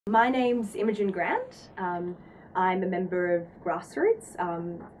My name's Imogen Grant. I'm a member of Grassroots,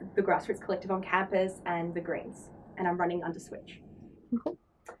 the Grassroots Collective on campus, and the Greens, and I'm running under Switch. Cool.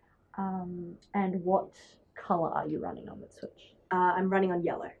 And what colour are you running on that switch? I'm running on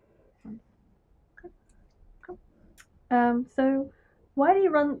yellow. So why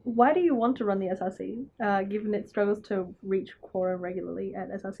do you want to run the SRC, given it struggles to reach quorum regularly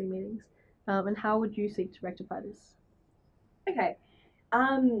at SRC meetings? And how would you seek to rectify this? Okay.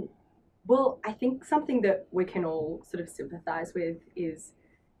 Well, I think something that we can all sort of sympathise with is,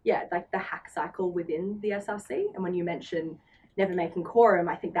 like the hack cycle within the SRC. And when you mention never making quorum,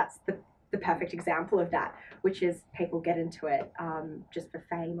 I think that's the perfect example of that, which is people get into it just for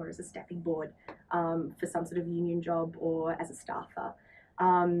fame or as a stepping board for some sort of union job or as a staffer.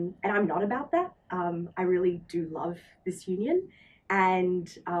 And I'm not about that. I really do love this union,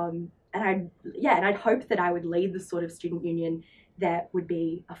 and I'd hope that I would lead the sort of student union that would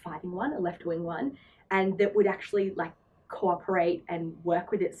be a fighting one, a left-wing one, and that would actually like cooperate and work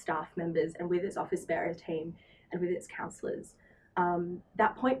with its staff members and with its office bearer team and with its counsellors.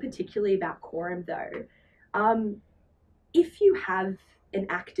 That point particularly about quorum though, if you have an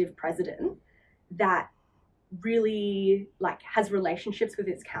active president that really like has relationships with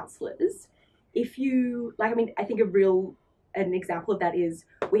its counsellors, if you like, I think an example of that is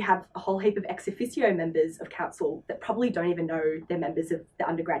we have a whole heap of ex officio members of council that probably don't even know they're members of the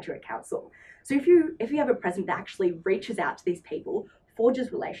undergraduate council. So if you have a president that actually reaches out to these people,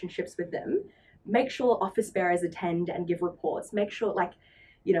 forges relationships with them, make sure office bearers attend and give reports, make sure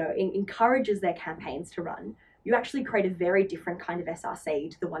encourages their campaigns to run, you actually create a very different kind of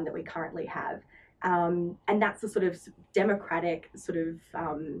SRC to the one that we currently have. And that's the sort of democratic sort of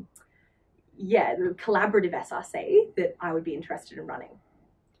the collaborative SRC that I would be interested in running.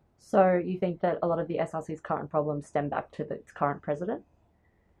 So you think that a lot of the SRC's current problems stem back to its current president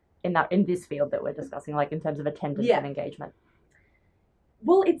in this field that we're discussing, like in terms of attendance and engagement?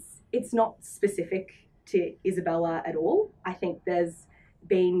 Well, it's not specific to Isabella at all. I think there's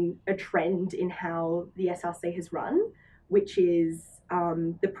been a trend in how the SRC has run, which is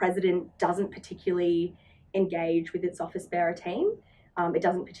the president doesn't particularly engage with its office bearer team. It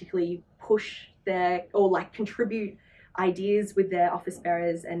doesn't particularly push contribute ideas with their office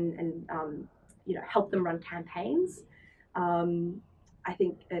bearers and help them run campaigns. I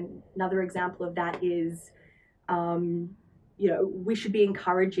think another example of that is we should be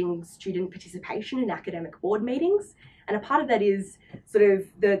encouraging student participation in academic board meetings. And a part of that is sort of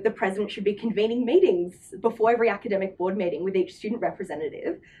the president should be convening meetings before every academic board meeting with each student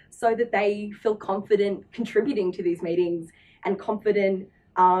representative so that they feel confident contributing to these meetings and confident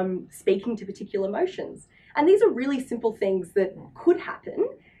speaking to particular motions. And these are really simple things that could happen.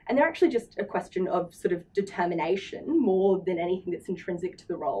 And they're actually just a question of sort of determination more than anything that's intrinsic to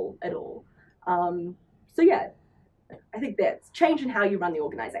the role at all. I think that's change in how you run the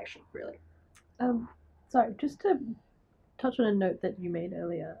organisation, really. Sorry, just to touch on a note that you made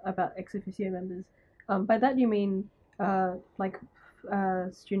earlier about ex officio members. By that you mean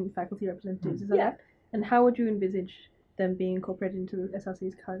student faculty representatives, is that right? And how would you envisage them being incorporated into the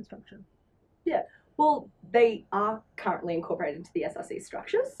SRC's current structure? Yeah, well, they are currently incorporated into the SRC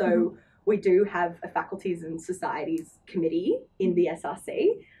structure. So we do have a faculties and societies committee in the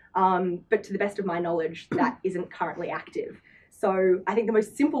SRC. But to the best of my knowledge, that isn't currently active. So I think the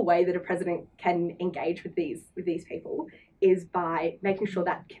most simple way that a president can engage with these people is by making sure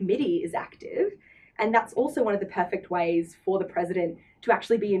that committee is active. And that's also one of the perfect ways for the president to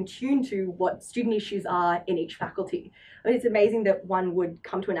actually be in tune to what student issues are in each faculty. It's amazing that one would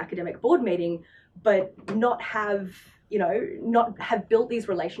come to an academic board meeting, but not have built these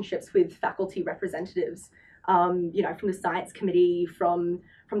relationships with faculty representatives, from the science committee, from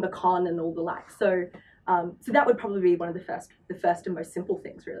the con and all the like. So that would probably be one of the first and most simple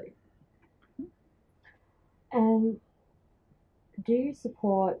things, really. And do you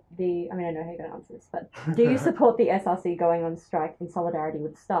support I know how you're going to answer this, but do you support the SRC going on strike in solidarity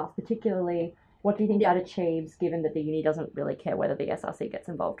with staff? Particularly, what do you think that achieves, given that the uni doesn't really care whether the SRC gets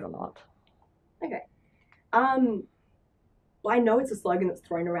involved or not? Okay. Well, I know it's a slogan that's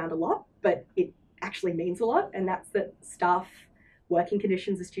thrown around a lot, but it actually means a lot, and that's that staff working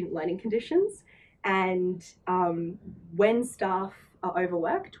conditions are student learning conditions. And when staff are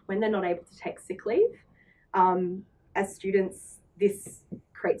overworked, when they're not able to take sick leave, as students, this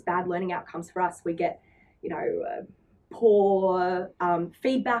creates bad learning outcomes for us. We get, poor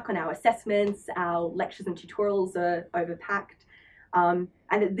feedback on our assessments, our lectures and tutorials are overpacked. And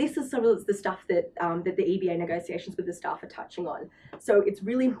this is some of the stuff that the EBA negotiations with the staff are touching on. So it's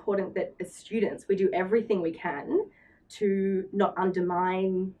really important that as students, we do everything we can to not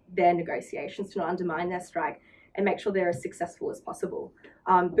undermine their negotiations, to not undermine their strike, and make sure they're as successful as possible.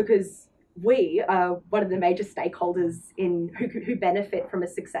 Because we are one of the major stakeholders who benefit from a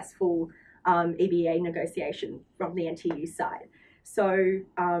successful EBA negotiation from the NTU side. So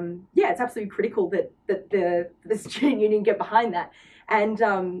it's absolutely critical that the student union get behind that. And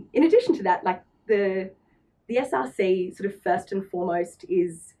in addition to that, like the SRC sort of first and foremost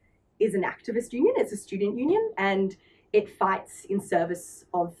is an activist union. It's a student union, and it fights in service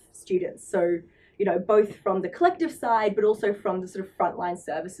of students. So, you know, both from the collective side, but also from the sort of frontline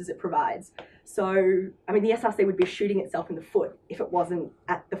services it provides. So, I mean, the SRC would be shooting itself in the foot if it wasn't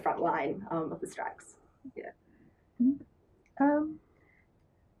at the front line of the strikes. Yeah.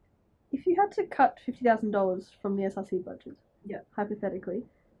 If you had to cut $50,000 from the SRC budget, hypothetically,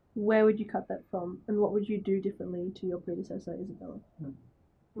 where would you cut that from, and what would you do differently to your predecessor, Isabella?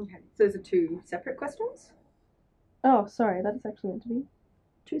 Okay, so those are two separate questions? Oh, sorry, that's actually meant to be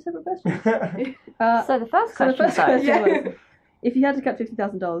two separate questions. So the first question, was, if you had to cut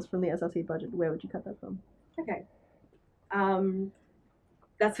 $50,000 from the SRC budget, where would you cut that from? Okay.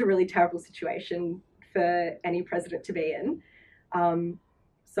 That's a really terrible situation for any president to be in.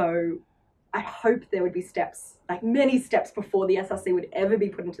 So I hope there would be steps, like many steps before the SRC would ever be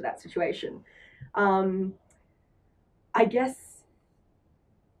put into that situation. I guess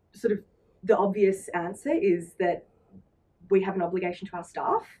sort of the obvious answer is that we have an obligation to our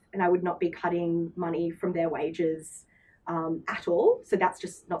staff, and I would not be cutting money from their wages at all. So that's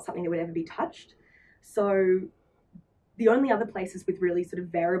just not something that would ever be touched. So the only other places with really sort of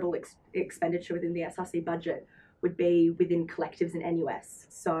variable expenditure within the SRC budget would be within collectives and NUS.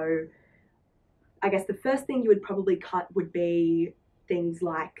 So I guess the first thing you would probably cut would be things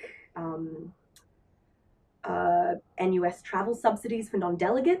like NUS travel subsidies for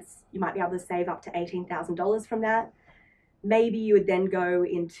non-delegates. You might be able to save up to $18,000 from that. Maybe you would then go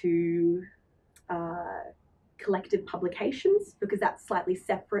into collective publications, because that's slightly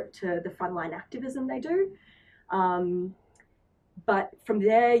separate to the frontline activism they do. But from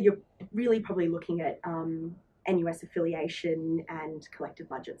there, you're really probably looking at NUS affiliation and collective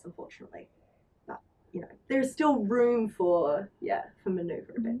budgets, unfortunately. But, you know, there's still room for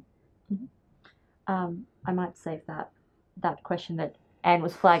manoeuvre a bit. I might save that question that Anne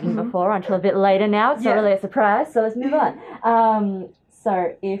was flagging before until a bit later now. It's not really a surprise, so let's move on.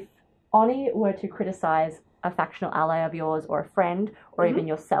 So if Oni were to criticise a factional ally of yours or a friend or even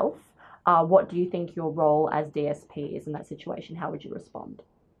yourself, what do you think your role as DSP is in that situation? How would you respond?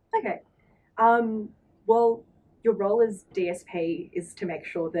 Okay. Well, your role as DSP is to make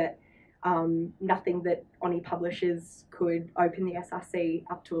sure that nothing that Oni publishes could open the SRC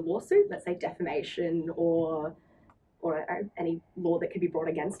up to a lawsuit, let's say defamation or any law that could be brought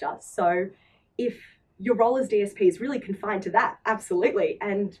against us. So if your role as DSP is really confined to that, absolutely,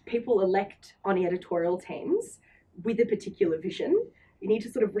 and people elect Oni editorial teams with a particular vision, you need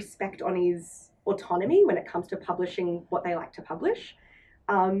to sort of respect Oni's autonomy when it comes to publishing what they like to publish.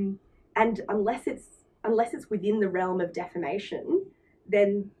 And unless it's within the realm of defamation,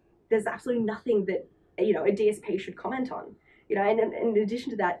 then there's absolutely nothing that, you know, a DSP should comment on. You know, and in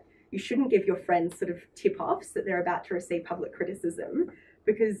addition to that, you shouldn't give your friends sort of tip-offs that they're about to receive public criticism,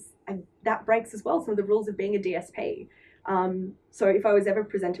 because that breaks as well some of the rules of being a DSP. So if I was ever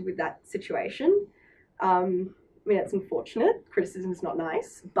presented with that situation, I mean, it's unfortunate. Criticism is not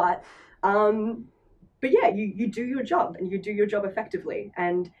nice, but yeah, you do your job, and you do your job effectively.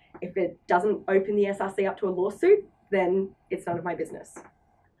 And if it doesn't open the SRC up to a lawsuit, then it's none of my business.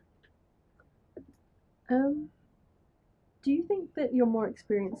 Do you think that you're more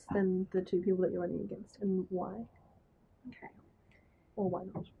experienced than the two people that you're running against, and why? Okay. Or why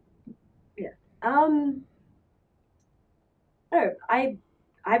not? Yeah. I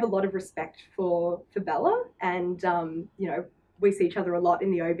have a lot of respect for Bella, and you know, we see each other a lot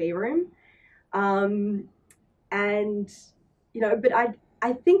in the OB room, and you know, but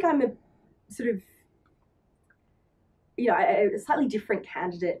I think I'm a sort of, you know, a slightly different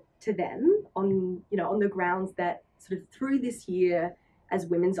candidate to them on the grounds that sort of through this year as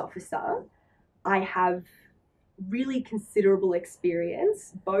women's officer, I have really considerable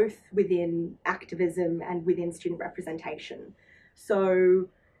experience both within activism and within student representation. So,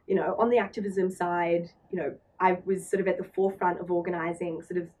 you know, on the activism side, you know, I was sort of at the forefront of organising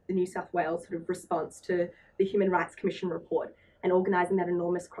sort of the New South Wales sort of response to the Human Rights Commission report and organising that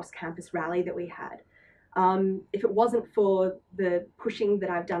enormous cross-campus rally that we had. If it wasn't for the pushing that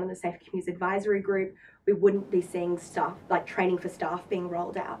I've done in the Safe Communities Advisory Group, we wouldn't be seeing stuff like training for staff being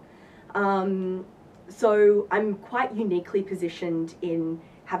rolled out. So I'm quite uniquely positioned in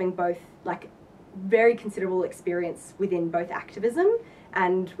having both like very considerable experience within both activism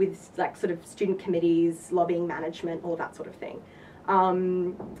and with like sort of student committees, lobbying management, all of that sort of thing.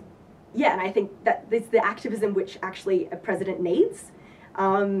 Yeah, and I think that it's the activism which actually a president needs.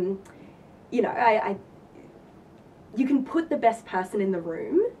 You know, you can put the best person in the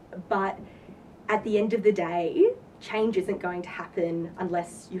room, but at the end of the day, change isn't going to happen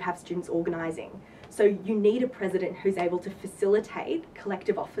unless you have students organising. So you need a president who's able to facilitate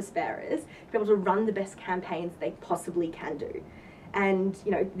collective office bearers, to be able to run the best campaigns they possibly can do. And,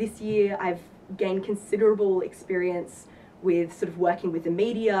 you know, this year I've gained considerable experience with sort of working with the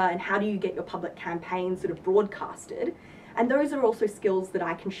media and how do you get your public campaigns sort of broadcasted. And those are also skills that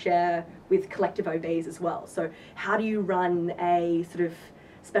I can share with collective OBs as well. So how do you run a sort of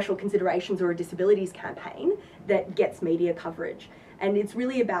special considerations or a disabilities campaign that gets media coverage? And it's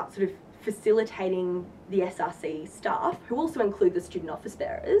really about sort of facilitating the SRC staff, who also include the student office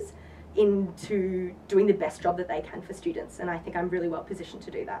bearers, into doing the best job that they can for students. And I think I'm really well positioned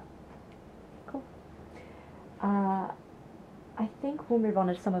to do that. Cool. I think we'll move on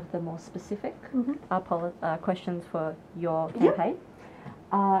to some of the more specific questions for your campaign.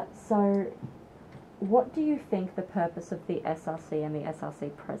 So what do you think the purpose of the SRC and the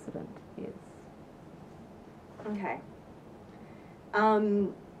SRC president is? Okay.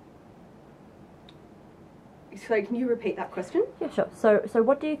 So can you repeat that question? Yeah, sure. So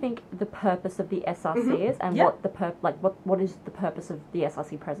what do you think the purpose of the SRC is, and what the what is the purpose of the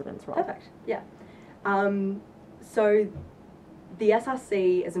SRC president's role? Perfect. Yeah. So the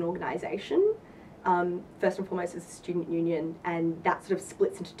SRC as an organisation, first and foremost, is a student union, and that sort of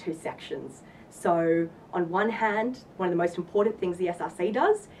splits into two sections. So on one hand, one of the most important things the SRC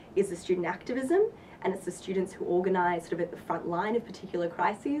does is the student activism, and it's the students who organise sort of at the front line of particular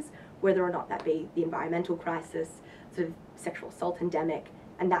crises, whether or not that be the environmental crisis, sort of sexual assault endemic,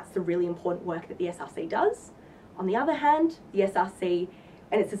 and that's the really important work that the SRC does. On the other hand, the SRC,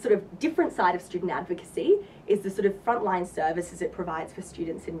 and it's a sort of different side of student advocacy, is the sort of frontline services it provides for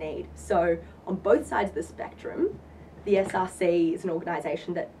students in need. So on both sides of the spectrum, the SRC is an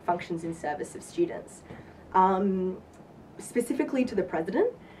organisation that functions in service of students. Specifically to the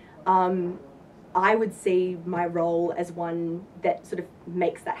president, I would see my role as one that sort of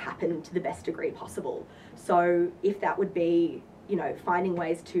makes that happen to the best degree possible. So if that would be, you know, finding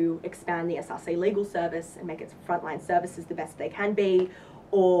ways to expand the SRC legal service and make its frontline services the best they can be,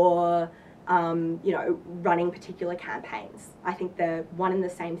 or you know, running particular campaigns. I think they're one and the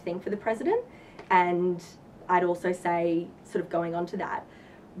same thing for the president. And I'd also say, sort of going on to that,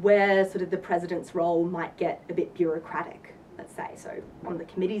 where sort of the president's role might get a bit bureaucratic, let's say, so on the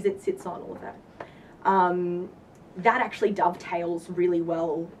committees it sits on, all of that. That actually dovetails really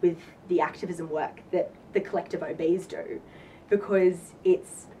well with the activism work that the collective OBs do, because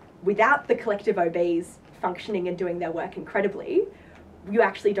it's without the collective OBs functioning and doing their work incredibly, you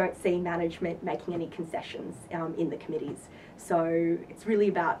actually don't see management making any concessions in the committees. So it's really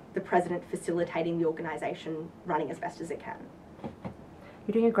about the president facilitating the organisation running as best as it can.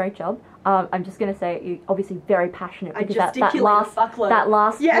 You're doing a great job. I'm just going to say you're obviously very passionate, because that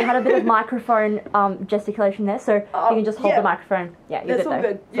last you had a bit of microphone gesticulation there, so you can just hold the microphone. Yeah, you're that's good all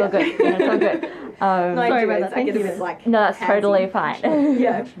though. good. It's all good. Yeah, it's all good. Sorry about that. Thank you. Like no, that's totally fine.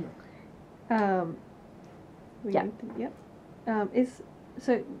 Yeah.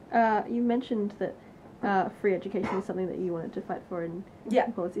 You mentioned that free education is something that you wanted to fight for in the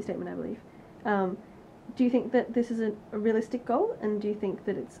policy statement, I believe. Do you think that this is a realistic goal, and do you think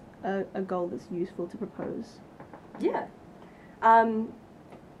that it's a goal that's useful to propose? Yeah,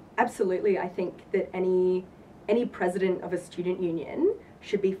 absolutely. I think that any president of a student union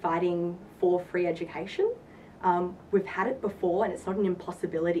should be fighting for free education. We've had it before, and it's not an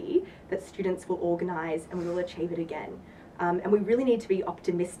impossibility that students will organise and we will achieve it again. And we really need to be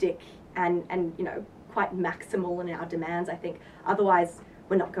optimistic and you know, quite maximal in our demands, I think. Otherwise,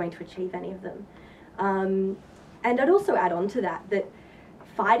 we're not going to achieve any of them. And I'd also add on to that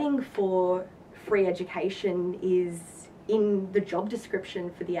fighting for free education is in the job description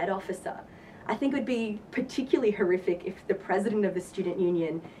for the ed officer. I think it would be particularly horrific if the president of the student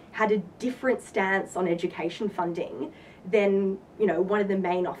union had a different stance on education funding than, you know, one of the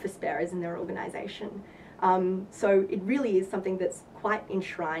main office bearers in their organisation. So it really is something that's quite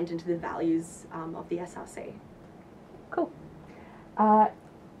enshrined into the values of the SRC. Cool.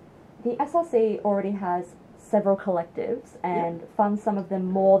 The SRC already has several collectives and funds some of them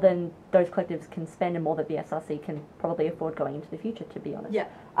more than those collectives can spend, and more that the SRC can probably afford going into the future, to be honest.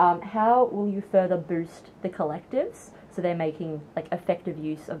 How will you further boost the collectives so they're making like effective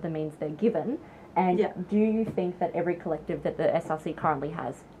use of the means they're given? And do you think that every collective that the SRC currently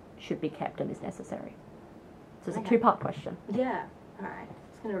has should be kept and is necessary? So it's Okay. a two-part question. Yeah. All right.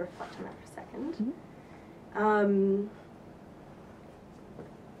 Just going to reflect on that for a second. Mm-hmm.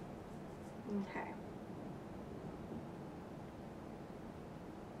 Okay.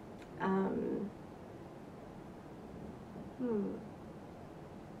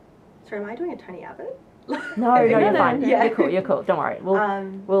 So am I doing a Tony Abbott? No, you're fine. Yeah. You're cool. Don't worry.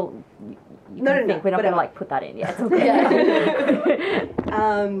 You No, can think we're not going to like put that in. Yeah, it's okay.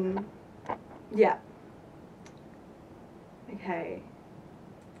 Yeah. Okay.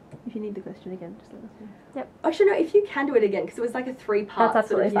 If you need the question again, just let us know. Actually, no, if you can do it again, because it was like a three-part That's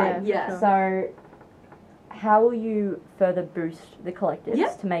absolutely sort of fine. thing. Yeah. Sure. So, how will you further boost the collectives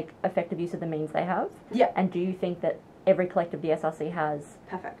Yeah. to make effective use of the means they have? Yeah. And do you think that every collective the SRC has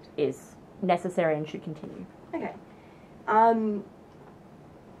Perfect. is necessary and should continue? Okay.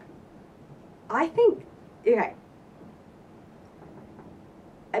 I think, okay.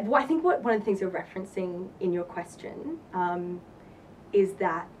 Well, I think one of the things you're referencing in your question is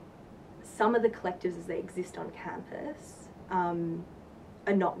that some of the collectives as they exist on campus are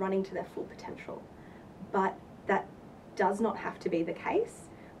not running to their full potential. But that does not have to be the case.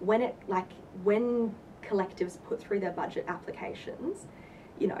 When collectives put through their budget applications,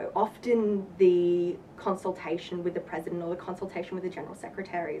 you know, often the consultation with the president or the consultation with the general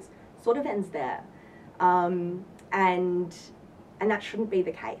secretaries sort of ends there. And that shouldn't be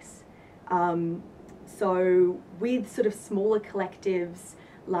the case. So with sort of smaller collectives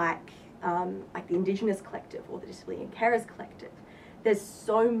like the Indigenous Collective or the Disability and Carers Collective, there's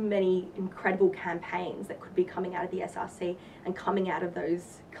so many incredible campaigns that could be coming out of the SRC and coming out of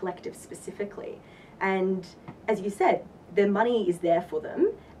those collectives specifically. And as you said, the money is there for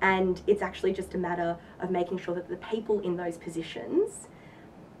them, and it's actually just a matter of making sure that the people in those positions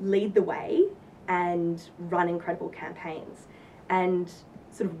lead the way and run incredible campaigns. And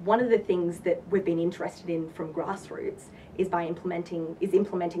sort of one of the things that we've been interested in from grassroots is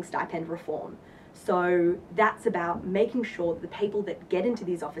implementing stipend reform. So that's about making sure that the people that get into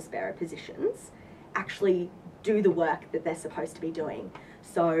these office bearer positions actually do the work that they're supposed to be doing.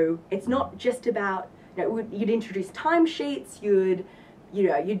 So it's not just about, you know, you'd introduce timesheets, you'd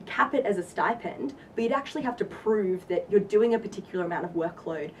cap it as a stipend, but you'd actually have to prove that you're doing a particular amount of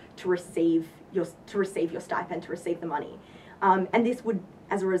workload to receive your stipend, to receive the money. And this would,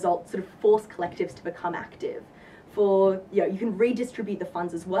 as a result, sort of force collectives to become active. You can redistribute the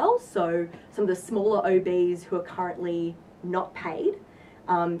funds as well. So some of the smaller OBs who are currently not paid,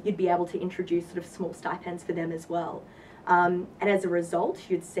 you'd be able to introduce sort of small stipends for them as well. And as a result,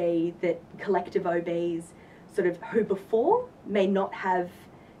 you'd see that collective OBs sort of who before may not have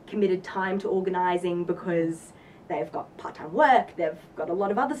committed time to organising because they've got part-time work, they've got a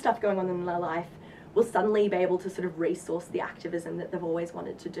lot of other stuff going on in their life, will suddenly be able to sort of resource the activism that they've always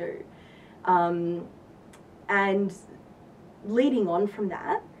wanted to do. And leading on from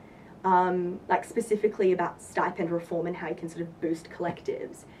that, like specifically about stipend reform and how you can sort of boost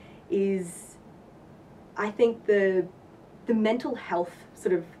collectives, is I think the mental health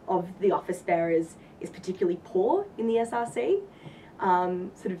sort of the office bearers is particularly poor in the SRC.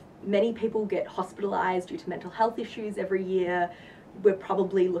 Sort of many people get hospitalised due to mental health issues every year. We're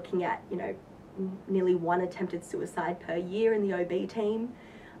probably looking at, you know, nearly one attempted suicide per year in the OB team.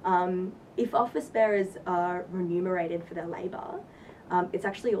 If office bearers are remunerated for their labour, it's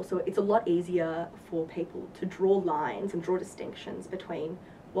actually it's a lot easier for people to draw lines and draw distinctions between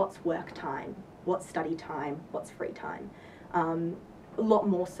what's work time, what's study time, what's free time. A lot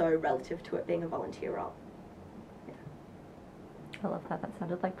more so relative to it being a volunteer role. Yeah. I love that. That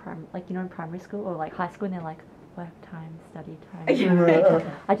sounded like in primary school or like high school, and they're like work time, study time.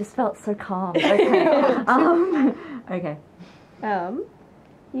 I just felt so calm. Okay. Okay.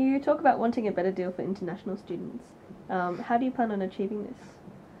 You talk about wanting a better deal for international students. How do you plan on achieving this?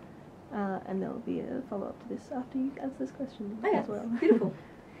 And there'll be a follow-up to this after you answer this question as well. Beautiful.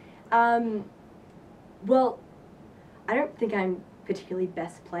 Well, I don't think I'm particularly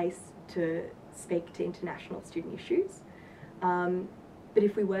best placed to speak to international student issues. But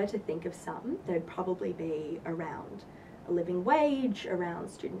if we were to think of some, they'd probably be around a living wage, around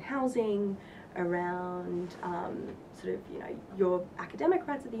student housing, around sort of, you know, your academic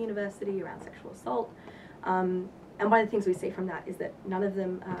rights at the university, around sexual assault. And one of the things we see from that is that none of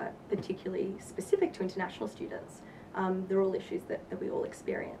them are particularly specific to international students. They're all issues that we all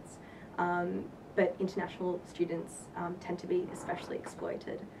experience. But international students tend to be especially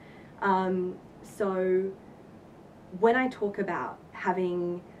exploited. So when I talk about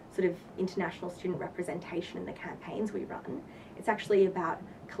having sort of international student representation in the campaigns we run, it's actually about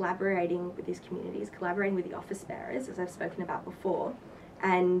collaborating with these communities, collaborating with the office bearers, as I've spoken about before,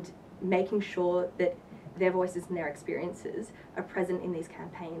 and making sure that their voices and their experiences are present in these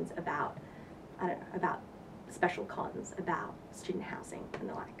campaigns about, I don't know, about special cons, about student housing and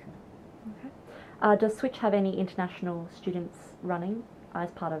the like. Okay. Does Switch have any international students running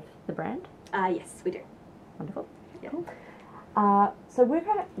as part of the brand? Yes, we do. Wonderful. Yeah. Cool. So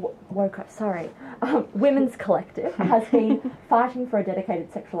Women's Collective has been fighting for a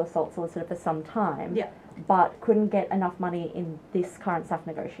dedicated sexual assault solicitor for some time, but couldn't get enough money in this current SAF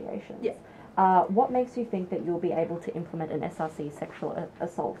negotiations. What makes you think that you'll be able to implement an SRC sexual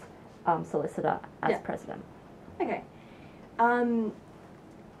assault solicitor as president? Okay. So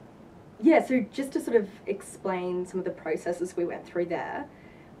just to sort of explain some of the processes we went through there,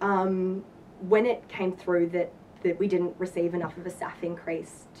 when it came through that we didn't receive enough of a SAF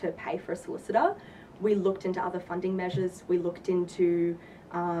increase to pay for a solicitor, we looked into other funding measures. We looked into,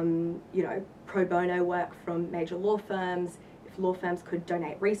 pro bono work from major law firms, if law firms could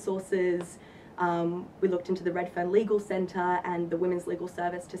donate resources. We looked into the Redfern Legal Centre and the Women's Legal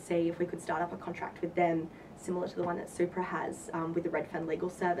Service to see if we could start up a contract with them, similar to the one that Supra has with the Redfern Legal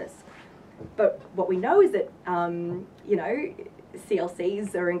Service. But what we know is that,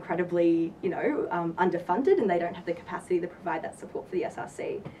 CLCs are incredibly, underfunded, and they don't have the capacity to provide that support for the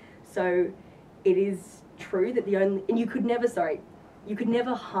SRC. So it is true that you could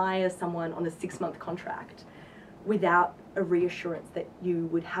never hire someone on a 6-month contract without a reassurance that you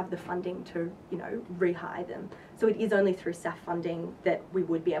would have the funding to, rehire them. So it is only through SAF funding that we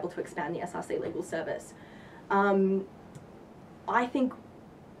would be able to expand the SRC legal service. I think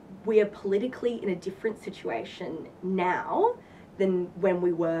we are politically in a different situation now than when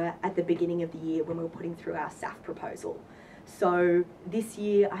we were at the beginning of the year when we were putting through our SAF proposal. So this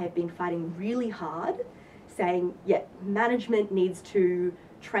year I have been fighting really hard, saying, management needs to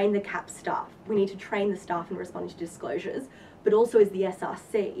train the CAP staff. We need to train the staff in responding to disclosures, but also as the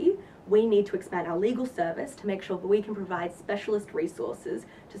SRC, we need to expand our legal service to make sure that we can provide specialist resources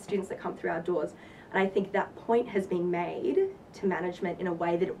to students that come through our doors. And I think that point has been made to management in a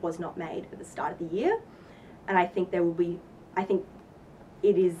way that it was not made at the start of the year. And I think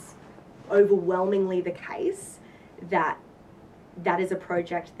it is overwhelmingly the case that that is a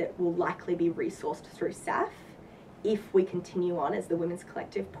project that will likely be resourced through SAF if we continue on as the Women's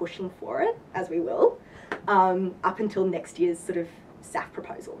Collective pushing for it, as we will, up until next year's sort of SAF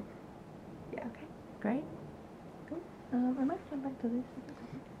proposal. Yeah. Okay, great. Cool. I might come back to this.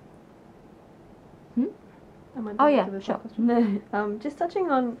 Sure. Just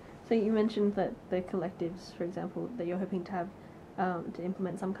touching on, so you mentioned that the collectives, for example, that you're hoping to have to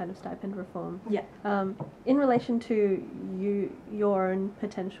implement some kind of stipend reform. Yeah. In relation to your own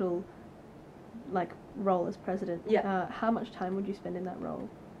potential, role as president. Yeah. How much time would you spend in that role?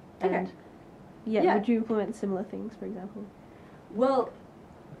 Okay. And would you implement similar things, for example? Well,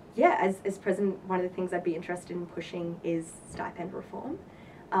 as president, one of the things I'd be interested in pushing is stipend reform.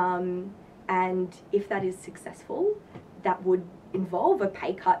 And if that is successful, that would involve a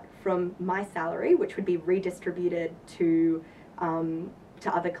pay cut from my salary, which would be redistributed to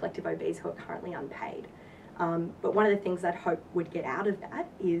other collective OBs who are currently unpaid. But one of the things I'd hope would get out of that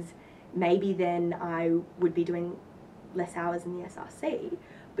is maybe then I would be doing less hours in the SRC,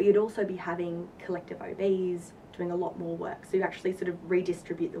 but you'd also be having collective OBs doing a lot more work. So you actually sort of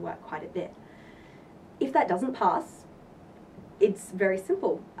redistribute the work quite a bit. If that doesn't pass, it's very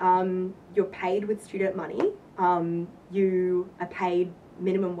simple. You're paid with student money, you are paid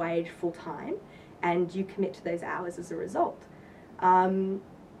minimum wage full time, and you commit to those hours as a result. And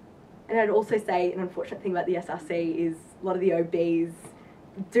I'd also say an unfortunate thing about the SRC is a lot of the OBs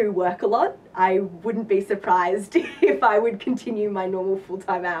do work a lot. I wouldn't be surprised if I would continue my normal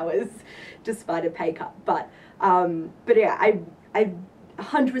full-time hours despite a pay cut. But yeah, I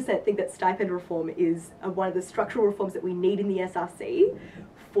 100% think that stipend reform is one of the structural reforms that we need in the SRC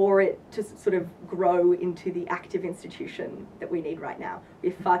for it to sort of grow into the active institution that we need right now. We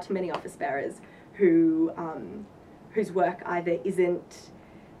have far too many office bearers who whose work either isn't,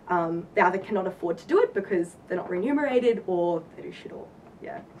 they either cannot afford to do it because they're not remunerated, or they do shit all.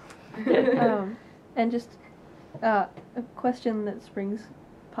 Yeah. And just a question that springs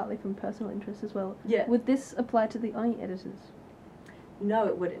partly from personal interest as well. Yeah. Would this apply to the ONI editors? No,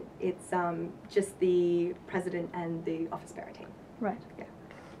 it wouldn't. It's just the president and the office bearer team. Right. Yeah.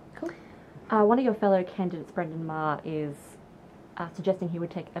 Cool. One of your fellow candidates, Brendan Ma, is suggesting he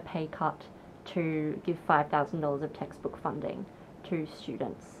would take a pay cut to give $5,000 of textbook funding to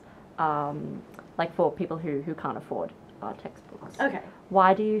students, like for people who can't afford textbooks. Okay.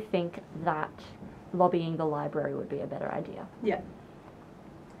 Why do you think that lobbying the library would be a better idea? Yeah.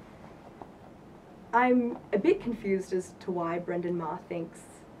 I'm a bit confused as to why Brendan Ma thinks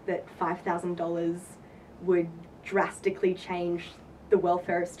that $5,000 would drastically change the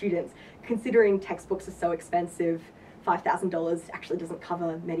welfare of students. Considering textbooks are so expensive, $5,000 actually doesn't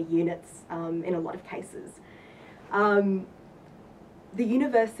cover many units in a lot of cases. The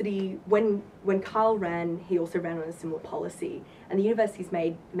university, when Carl ran, he also ran on a similar policy, and the university's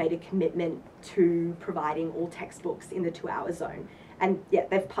made a commitment to providing all textbooks in the 2-hour zone. And yeah,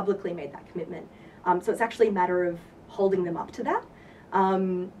 they've publicly made that commitment. So it's actually a matter of holding them up to that.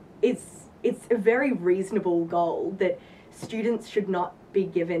 It's a very reasonable goal that students should not be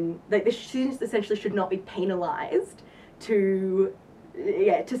given, like the students essentially should not be penalised to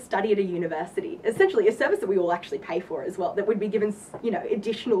study at a university. Essentially a service that we all actually pay for as well, that would be given,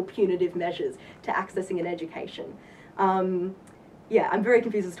 additional punitive measures to accessing an education. I'm very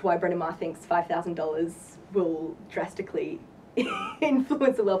confused as to why Brendan Ma thinks $5,000 will drastically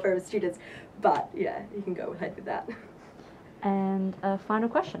influence the welfare of students, but yeah, you can go ahead with that. And a final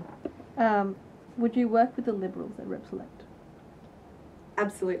question. Would you work with the Liberals at Rep Select?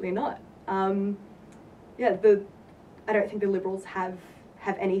 Absolutely not. I don't think the Liberals have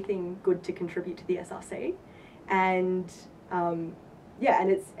anything good to contribute to the SRC, and and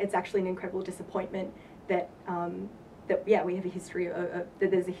it's actually an incredible disappointment that we have a history of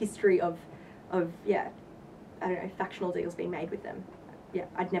that there's a history of factional deals being made with them. Yeah,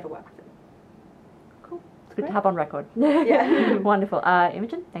 I'd never work with them. Cool. It's good to have on record. Yeah. Wonderful.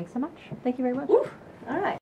 Imogen, thanks so much. Thank you very much. Oof. All right.